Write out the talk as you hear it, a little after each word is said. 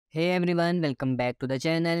Hey everyone, welcome back to the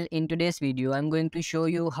channel. In today's video, I'm going to show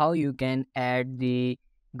you how you can add the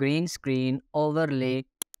green screen overlay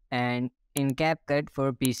and in CapCut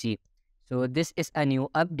for PC. So this is a new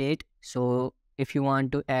update. So if you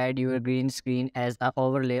want to add your green screen as a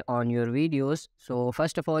overlay on your videos, so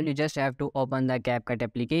first of all, you just have to open the CapCut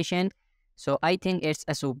application. So I think it's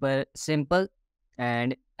a super simple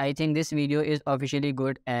and I think this video is officially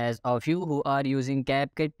good as of you who are using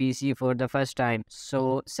CapCut PC for the first time.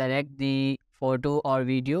 So select the photo or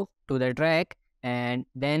video to the track and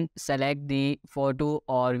then select the photo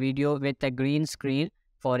or video with a green screen.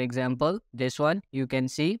 For example, this one you can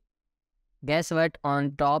see. Guess what?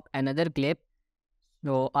 On top another clip.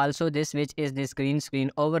 So also this which is this green screen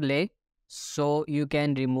overlay. So you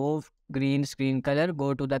can remove green screen color,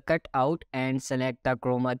 go to the cutout and select the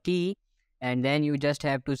chroma key, and then you just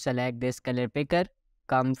have to select this color picker,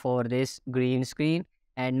 come for this green screen,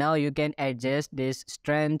 and now you can adjust this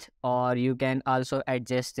strength or you can also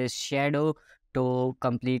adjust this shadow to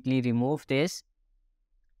completely remove this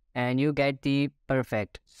and you get the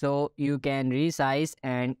perfect. So you can resize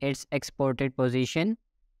and its exported position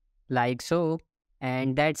like so,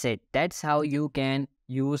 and that's it. That's how you can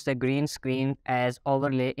use the green screen as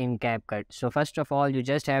overlay in CapCut. So first of all, you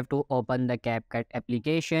just have to open the CapCut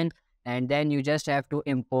application and then you just have to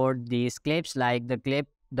import these clips like the clip,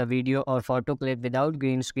 the video or photo clip without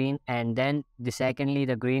green screen, and then secondly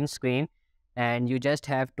the green screen, and you just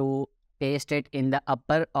have to paste it in the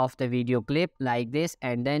upper of the video clip like this,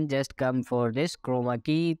 and then just come for this chroma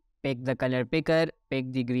key, pick the color picker,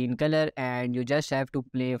 pick the green color, and you just have to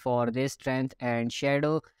play for this strength and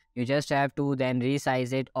shadow. You just have to then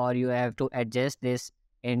resize it or you have to adjust this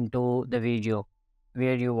into the video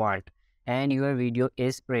where you want, and your video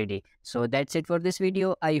is ready. So that's it for this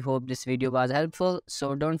video. I hope this video was helpful.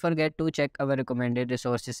 So don't forget to check our recommended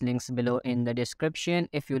resources links below in the description.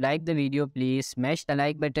 If you like the video, please smash the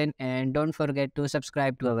like button and don't forget to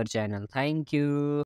subscribe to our channel. Thank you.